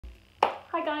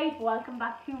Hi guys, welcome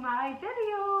back to my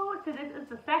video. So this is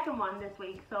the second one this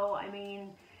week, so I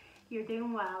mean, you're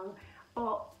doing well.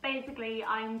 But basically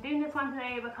I'm doing this one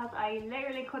today because I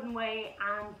literally couldn't wait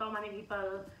and so many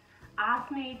people asked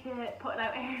me to put it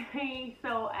out early.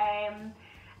 So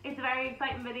it's a very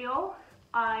exciting video.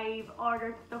 I've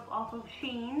ordered stuff off of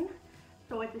Shein.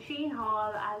 So it's a Shein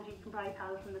haul, as you can probably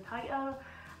tell from the title.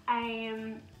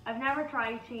 I've never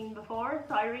tried Shein before,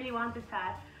 so I really wanted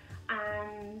to.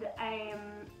 And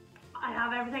I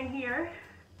have everything here,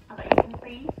 as you can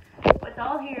see, it's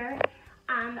all here,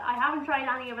 and I haven't tried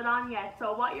any of it on yet,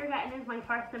 so what you're getting is my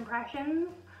first impressions.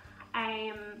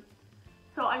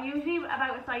 So I'm usually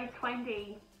about a size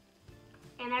 20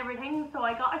 in everything, so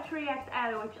I got a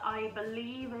 3XL, which I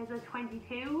believe is a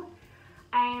 22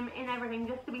 in everything,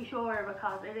 just to be sure,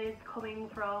 because it is coming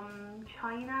from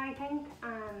China, I think,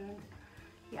 and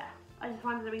yeah, I just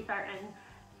wanted to be certain.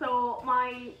 So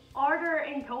my order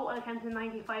in total came to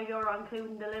 €95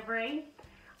 including delivery,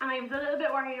 and I was a little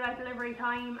bit worried about delivery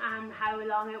time and how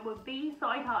long it would be, so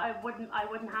I thought I wouldn't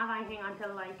have anything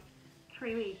until like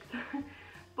 3 weeks.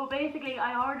 But basically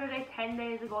I ordered it 10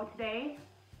 days ago today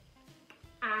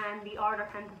and the order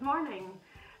came this morning.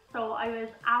 So I was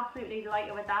absolutely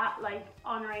delighted with that, like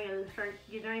unreal. For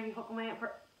you'd nearly be fucking waiting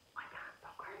for, I can't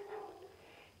stop crying.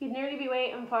 You'd nearly be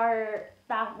waiting for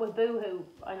that with Boohoo.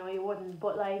 I know you wouldn't,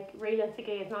 but like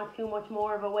realistically it's not too much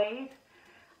more of a wait.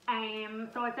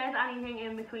 So it says anything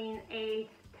in between 8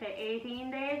 to 18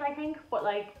 days I think, but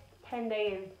like 10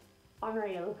 days,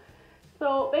 unreal.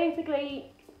 So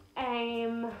basically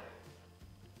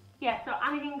yeah, so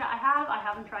anything that I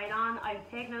haven't tried on. I've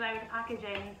taken it out of the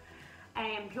packaging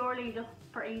purely just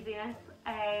for easiness.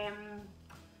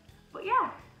 But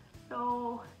yeah,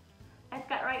 so let's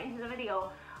get right into the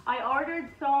video. I ordered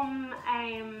some,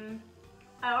 I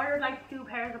ordered like 2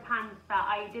 pairs of pants that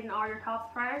I didn't order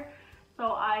tops for,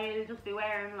 so I'll just be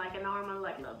wearing like a normal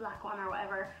like little black one or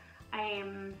whatever.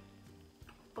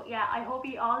 But yeah, I hope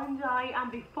you all enjoy,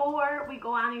 and before we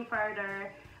go any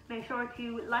further, make sure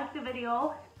to like the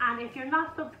video, and if you're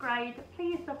not subscribed,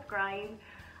 please subscribe.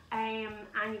 And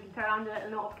you can turn on the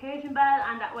little notification bell,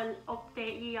 and that will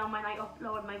update you on when I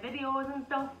upload my videos and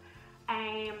stuff.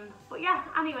 But yeah,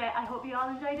 anyway, I hope you all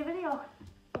enjoy the video.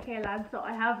 Okay lads, so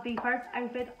I have the first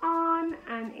outfit on,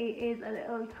 and it is a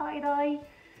little tie-dye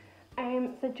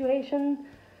situation.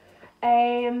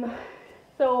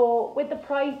 So with the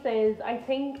prices, I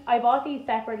think I bought these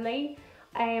separately.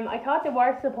 I thought they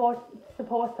were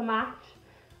supposed to match,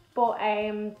 but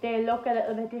they look a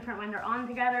little bit different when they're on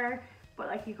together. But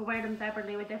like you could wear them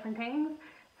separately with different things.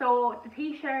 So the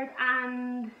t-shirt,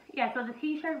 and yeah, so the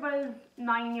t-shirt was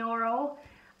 €9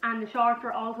 and the shorts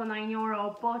were also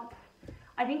 €9, but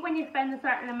I think when you spend a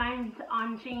certain amount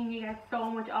on Shein you get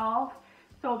so much off.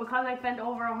 So because I spent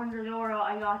over €100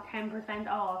 I got 10%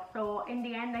 off. So in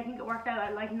the end I think it worked out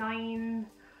at like 9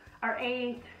 or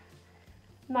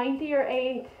 8.90 or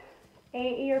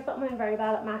 8.80 or something. I'm very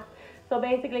bad at math. So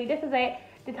basically this is it.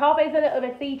 The top is a little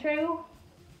bit see-through,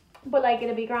 but like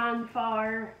it'll be grand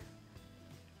for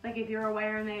like if you're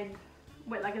wearing it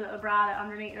with like a little bra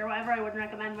underneath or whatever. I wouldn't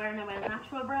recommend wearing it with an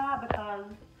actual bra because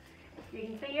you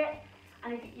can see it,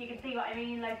 and you can see what I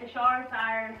mean. Like the shorts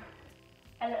are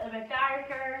a little bit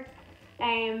darker,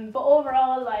 but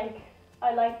overall like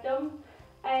I like them.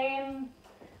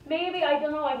 Maybe, I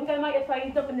don't know, I think I might have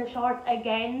sized up in the shorts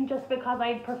again just because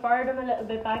I prefer them a little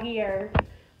bit baggier,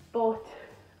 but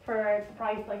for the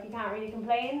price like you can't really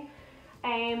complain.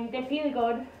 They feel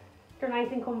good, they're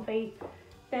nice and comfy.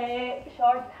 The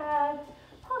shorts have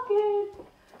pockets.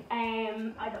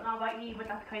 I don't know about you, but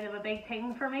that's kind of a big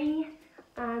thing for me.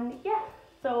 And yeah,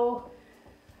 so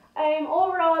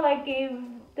overall I'd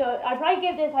probably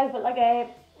give this outfit like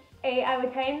a 8 out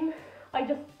of 10.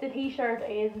 The t-shirt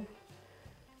is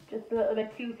just a little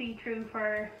bit too see-through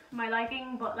for my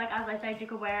liking, but like as I said, you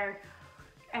could wear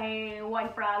a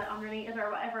white bra underneath it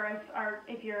or whatever, or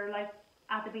if you're like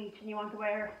at the beach and you want to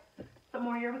wear some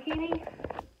more your bikini.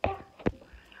 Yeah.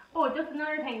 Oh, just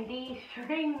another thing, the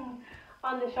string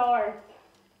on the shorts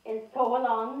is so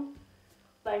long,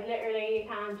 like literally you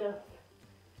can't just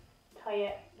tie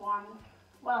it once.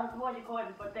 Well, I suppose you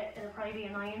could, but it'll probably be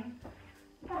annoying.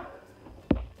 Yeah.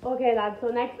 Okay lads, so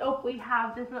next up we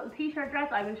have this little t-shirt dress.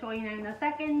 I will show you now in a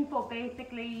second, but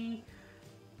basically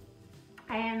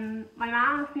my mum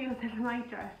asked me if this is a night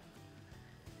dress,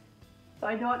 so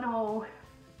I don't know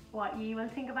what you will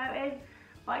think about it,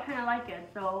 but I kind of like it,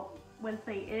 so we'll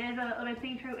see. It is a little bit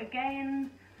see-through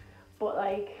again, but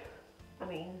like, I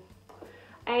mean,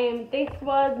 this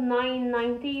was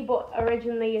 $9.90, but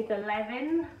originally it's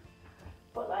 $11,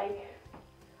 but like,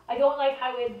 I don't like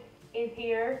how it is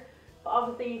here, But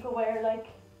obviously you could wear like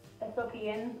a sucky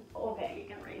in. Okay,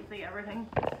 you can really see everything.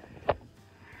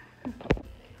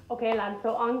 Okay lads,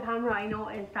 so on camera I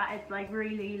noticed that it's like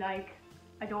really like,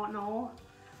 I don't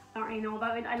really know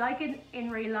about it. I like it in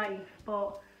real life,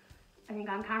 but I think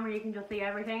on camera you can just see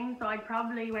everything. So I'd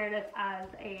probably wear this as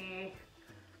a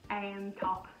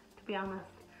top, to be honest.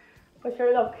 But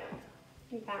sure, look,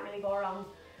 you can't really go wrong.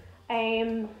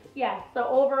 Yeah, so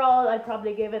overall I'd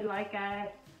probably give it like a,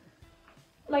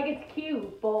 like it's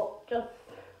cute, but just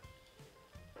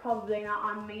probably not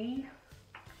on me.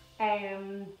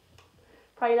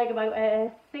 Probably like about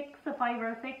a 5 or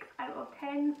a 6 out of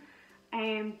 10.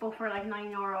 But for like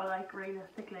 €9, like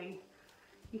realistically,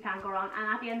 you can't go wrong. And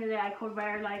at the end of the day, I could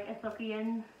wear like a sucky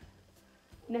in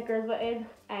knickers with it.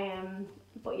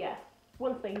 But yeah,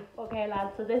 we'll see. Okay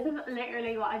lads, so this is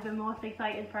literally what I've been most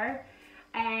excited for.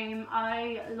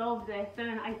 I love this.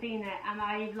 Then I seen it and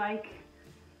I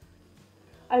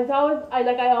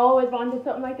always wanted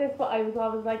something like this, but I was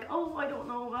always like, oh, I don't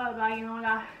know, blah, blah, you know,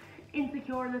 that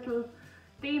insecure little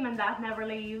demon that never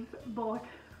leaves. But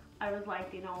I was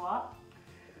like, you know what,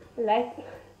 let's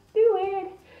do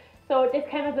it. So this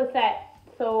came as a set,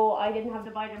 so I didn't have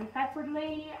to buy them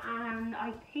separately, and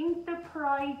I think the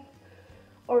price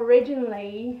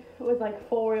originally was like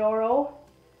 €4.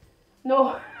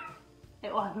 No,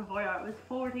 it wasn't €4, it was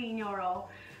 €14.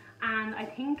 And I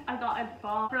think I got it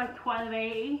for like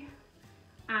 $12.80,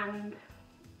 and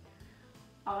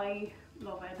I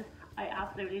love it. I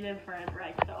absolutely live for it.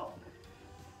 Right, so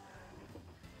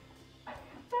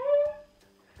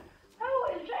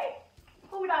oh, is it?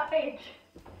 Who that bitch?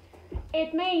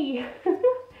 It's me.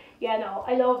 Yeah, no,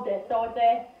 I love this. So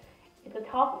it's a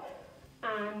top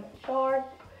and shorts.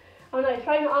 And I was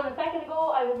trying it on a second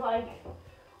ago. I was like,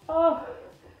 oh,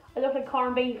 I look like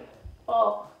corned beef.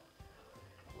 Oh,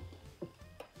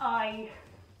 I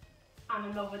am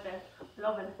in love with this.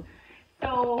 Love it.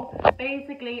 So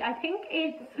basically, I think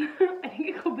it's I think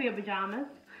it could be a pajamas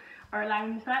or a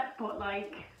lounge set, but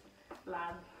like,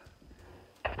 lads,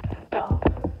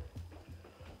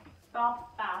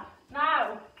 stop that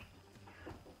now.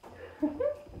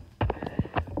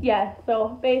 Yeah,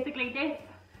 so basically this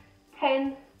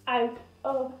 10 out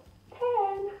of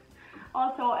 10.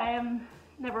 Also,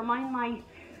 never mind my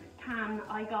tan,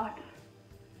 I got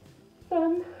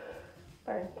sun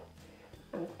burnt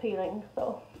and it's peeling,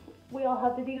 so we all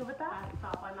have to deal with that.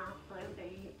 Stop, I'm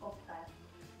absolutely upset.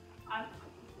 I'm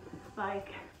like,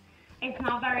 it's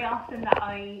not very often that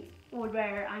I would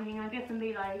wear anything like this and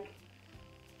be like,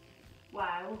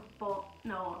 wow, but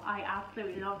no, I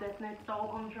absolutely love this and it's so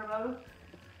comfortable.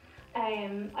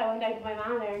 I went out to my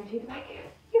mum there and she was like,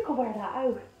 you could wear that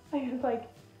out. I was like,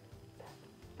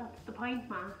 that's the point,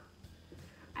 ma.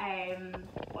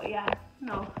 But yeah,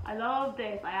 no, I love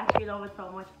this. I actually love it so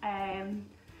much.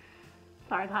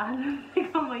 Sorry, that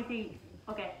stick on my teeth.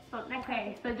 Okay, so next.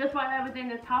 Okay, so just while I was in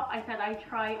this top, I said I'd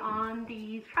try on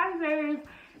these trousers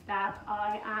that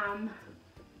I am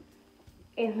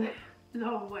in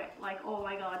love with. Like, oh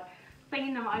my god,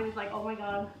 seeing them, I was like, oh my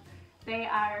god, they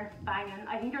are banging.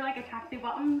 I think they're like a tracksuit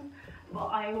bottoms, but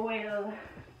I will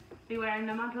be wearing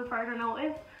them until further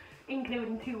notice,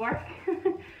 including to work.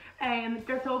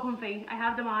 They're so comfy. I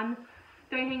have them on.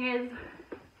 The only thing is,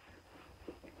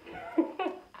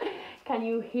 can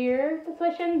you hear the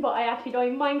swishing? But I actually don't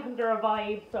even mind because they're a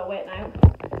vibe. So wait now.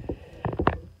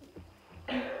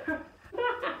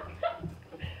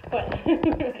 But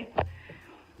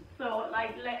so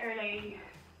like literally,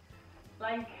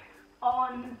 like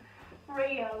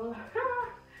unreal.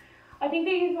 I think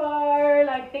these were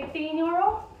like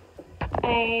 €16.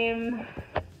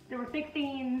 They were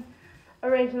 16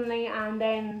 originally, and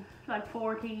then like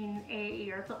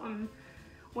 14.80 or something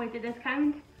with the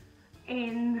discount.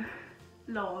 In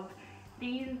love.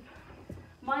 These,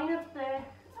 minus the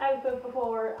outfit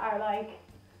before, are like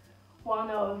one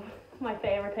of my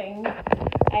favourite things.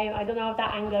 I don't know if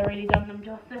that angle really done them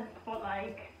justice, but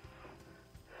like,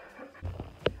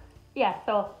 yeah,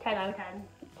 so 10 out of 10.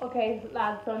 Okay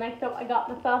lads, so next up I got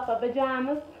myself a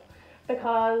pajamas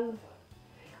because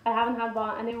I haven't had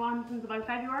a new one since about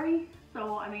February,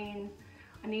 so I mean,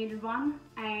 I needed one.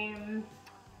 And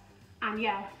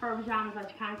yeah, for pajamas, like,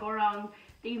 you can't go wrong.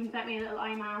 They even sent me a little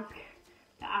eye mask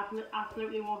that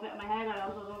absolutely won't fit in my head. I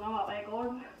also don't know what way it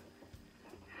goes.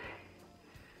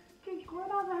 Dude, where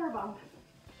about the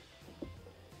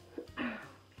hairband?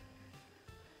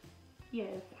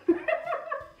 Yes.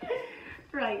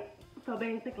 Right, so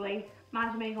basically,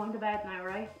 imagine me going to bed now,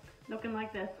 right? Looking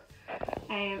like this.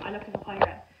 I look like a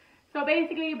pirate. So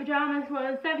basically, pajamas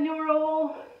was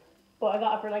 €7, but I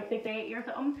got it for like €6.80 or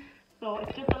something. So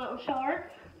it's just a little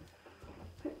short.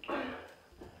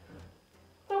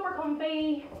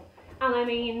 comfy, and I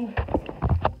mean,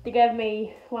 they gave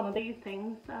me one of these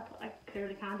things that I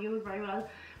clearly can't use very well,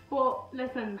 but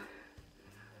listen,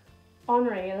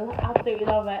 unreal, absolutely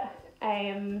love it.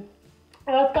 I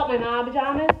also got my mama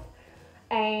pyjamas,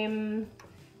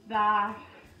 that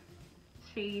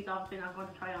she's obviously not going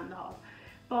to try on the haul,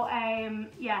 but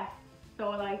yeah,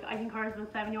 so like I think hers was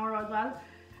 €7 as well.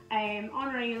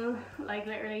 Unreal, like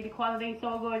literally the quality is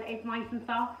so good, it's nice and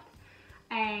soft.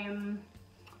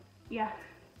 Yeah,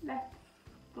 let's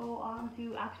go on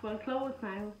to actual clothes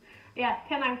now. Yeah,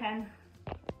 10 out of 10.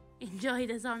 Enjoy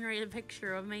this unreal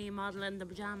picture of me modelling the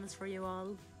pyjamas for you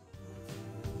all.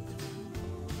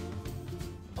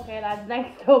 Okay lads,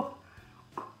 next up,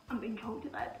 I'm being choked to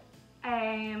death.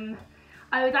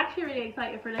 I was actually really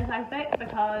excited for this outfit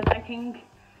because I think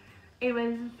it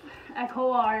was a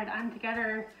co-ord, and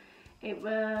together it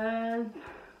was,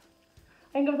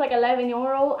 I think it was like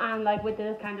 €11, and like with the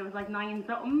discount it was like 9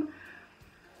 something.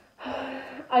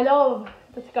 I love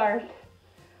the skirt,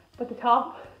 but the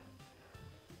top,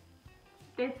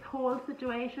 this whole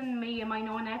situation, me and my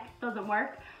no neck, doesn't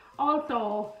work.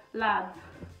 Also, lads,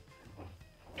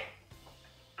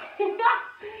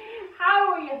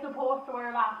 how are you supposed to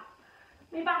wear that?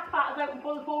 My back fat is out in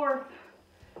full force.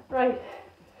 Right.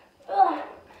 Ugh.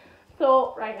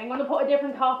 So, right, I'm going to put a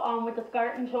different top on with the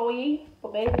skirt and show you.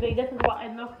 But basically, this is what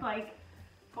it looks like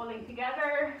fully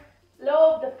together.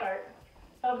 Love the skirt.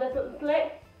 Love this little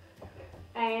slit.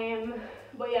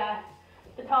 But yeah,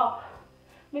 the top.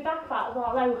 My back fat is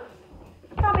all out.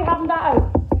 Can't be having that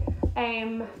out.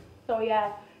 So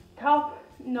yeah, top,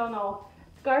 no.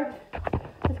 Skirt.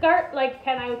 The skirt, like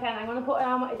 10 out of 10. I'm going to put it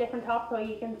on with a different top so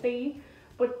you can see.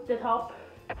 But the top,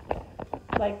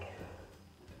 like,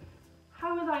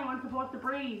 how is anyone supposed to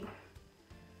breathe?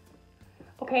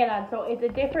 Okay lads, so it's a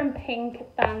different pink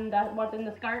than that was in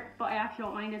the skirt, but I actually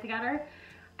don't mind it together.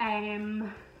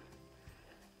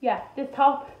 Yeah, this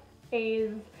top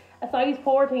is a size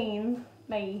 14,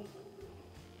 me.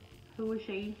 Who is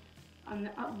she? And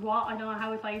what? I don't know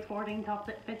how a size 14 top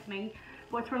fits me.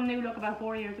 But it's from New Look about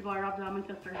 4 years ago. I robbed it on my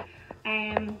sister.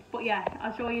 But yeah,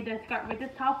 I'll show you the skirt with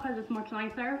this top because it's much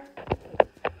nicer.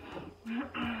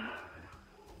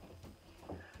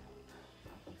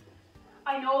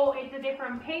 I know it's a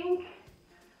different pink,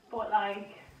 but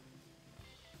like,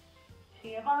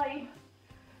 she a vibe.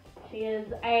 She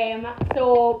is.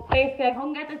 So basically I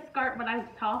couldn't get this skirt without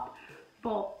the top,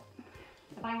 but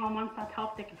if anyone wants that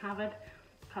top, they can have it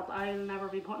because I'll never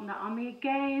be putting that on me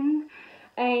again.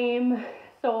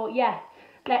 So yeah,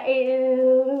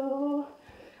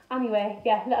 anyway,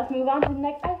 yeah, let us move on to the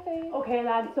next outfit. Okay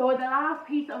lads, so the last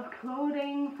piece of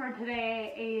clothing for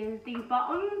today is these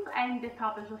bottoms, and this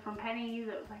top is just from Pennies.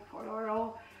 It was like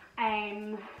 €4.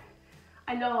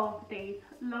 I love these,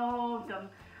 love them.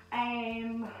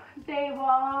 They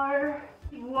were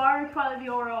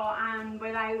 €12, and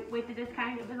with the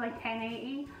discount it was like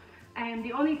 $10.80.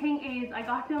 The only thing is I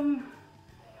got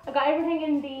everything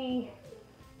in the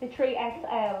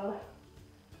 3XL,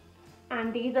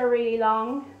 and these are really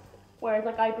long, whereas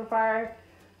like I prefer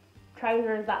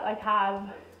trousers that like have,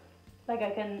 like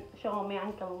I can show my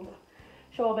ankles,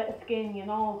 show a bit of skin, you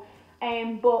know.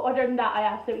 But other than that, I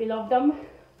absolutely love them.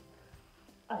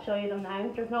 I'll show you them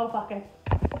now. There's no pockets.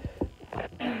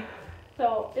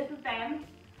 So this is them,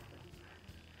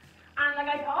 and like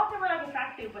I thought they were like a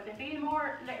tracksuit, but they feel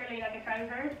more literally like a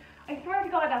trousers. I swear to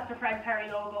God that's the Fred Perry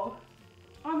logo.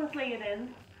 Honestly it is.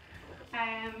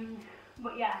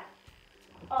 But yeah,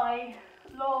 I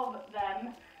love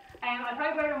them. I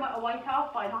tried wearing them with a white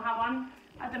top, but I don't have one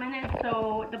at the minute,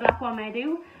 so the black one may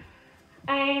do.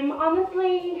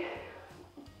 Honestly,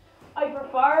 I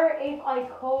prefer if I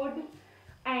could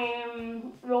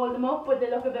roll them up, but they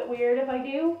look a bit weird if I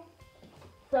do.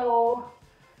 So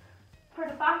for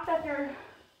the fact that they're,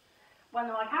 well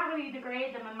no, I can't really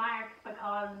degrade them in marks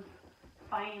because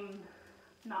I'm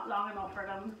not long enough for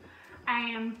them.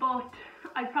 But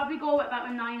I'd probably go with about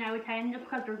a 9 out of 10 just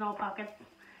because there's no pockets.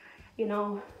 You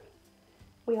know,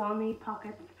 we all need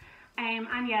pockets. And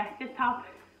yeah, this top,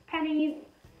 Pennies,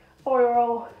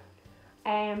 €4,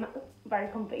 very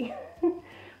comfy.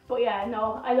 But yeah,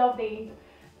 no, I love these.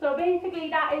 So basically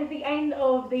that is the end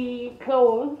of the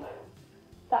clothes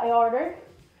that I ordered.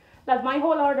 That's my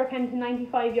whole order came to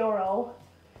 €95,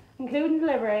 including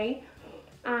delivery.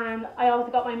 And I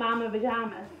also got my mama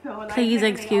pyjamas. So like, please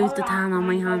excuse the tan on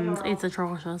my hands, it's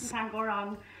atrocious. You can't go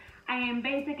wrong.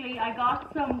 Basically I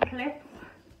got some clips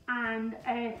and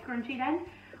a scrunchie then.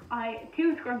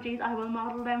 Two scrunchies, I will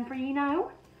model them for you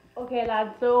now. Okay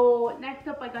lads, so next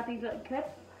up I got these little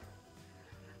clips.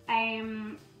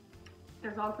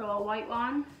 There's also a white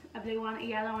one, a blue one, a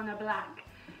yellow and a black.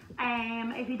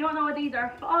 If you don't know what these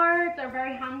are for, they're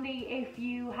very handy if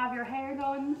you have your hair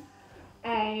done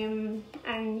and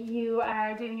you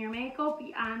are doing your makeup,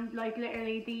 and like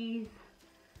literally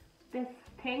this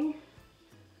thing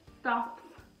stops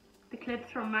the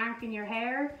clips from marking your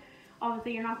hair.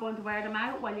 Obviously you're not going to wear them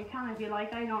out. Well, you can if you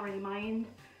like, I don't really mind.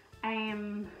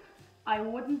 I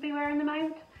wouldn't be wearing them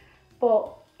out,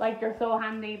 but like they're so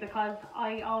handy because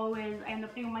I always end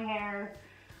up doing my hair,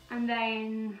 and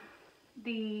then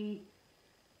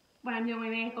when I'm doing my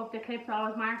makeup, the clips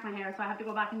always mark my hair, so I have to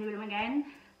go back and do them again.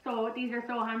 So these are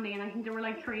so handy, and I think they were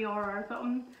like €3 or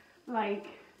something. Like,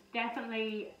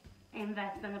 definitely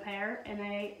invest in a pair, in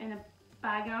a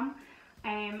bag of them.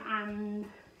 And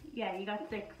yeah, you got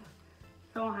 6.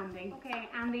 So handy. Okay,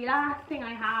 and the last thing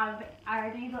I have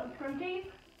are these little scrunchies.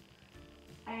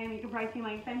 You can probably see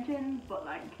my extensions, but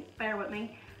like, bear with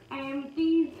me.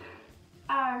 These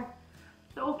are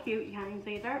so cute, you can't even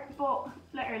see it there, but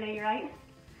literally, you're right.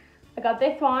 I got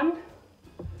this one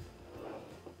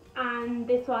and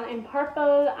this one in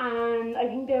purple, and I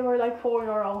think they were like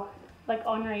 €4, like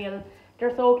unreal.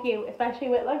 They're so cute, especially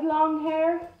with like long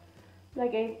hair.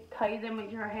 Like, it ties in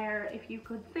with your hair if you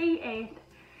could see it.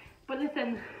 But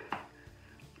listen,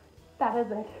 that is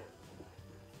it.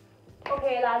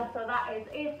 Okay lads, so that is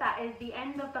it. That is the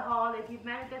end of the haul. If you've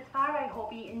made it this far, I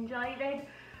hope you enjoyed it.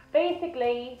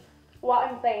 Basically, what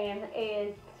I'm saying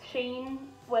is Shein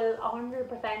will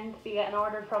 100% be getting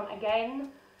ordered from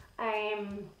again.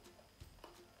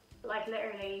 Like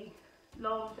literally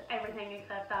loved everything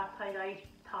except that tie-dye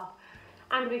top.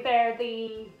 And to be fair,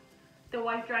 the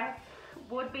white dress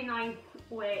would be nice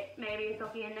with maybe a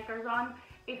tucky and knickers on.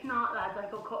 If not, lads, I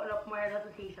could cut it up and wear it as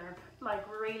a t-shirt. Like,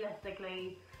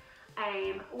 realistically,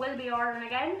 will be ordering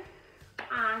again.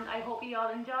 And I hope you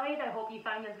all enjoyed. I hope you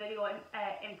found this video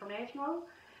informational,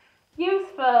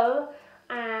 useful,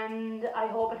 and I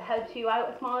hope it helps you out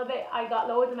a small bit. I got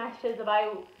loads of messages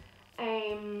about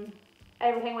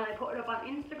everything when I put it up on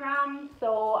Instagram,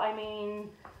 so I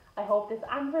mean, I hope this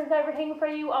answers everything for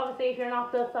you. Obviously, if you're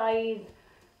not the size,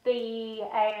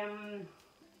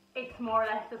 it's more or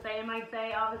less the same, I'd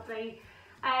say. Obviously,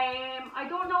 I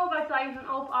don't know about sizing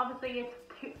up. Obviously, it's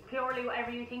purely whatever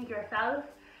you think yourself.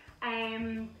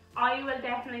 I will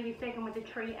definitely be sticking with the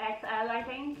 3XL, I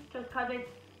think, just because it's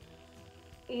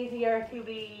easier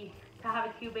to have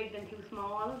it too big than too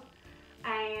small.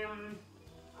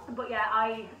 But yeah,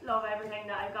 I love everything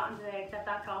that I've gotten today except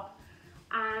that top.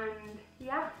 And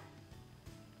yeah,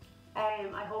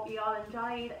 I hope you all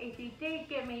enjoyed. If you did,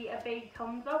 give me a big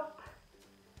thumbs up.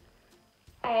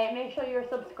 Make sure you're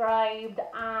subscribed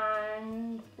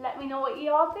and let me know what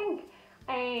you all think.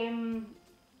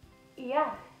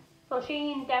 Yeah, so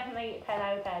Shein, definitely 10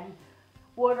 out of 10.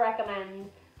 Would recommend,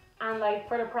 and like,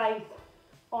 for the price,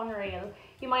 unreal.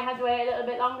 You might have to wait a little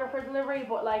bit longer for delivery,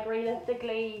 but like,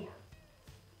 realistically,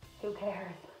 who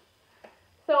cares?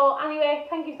 So anyway,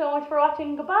 thank you so much for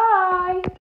watching. Goodbye.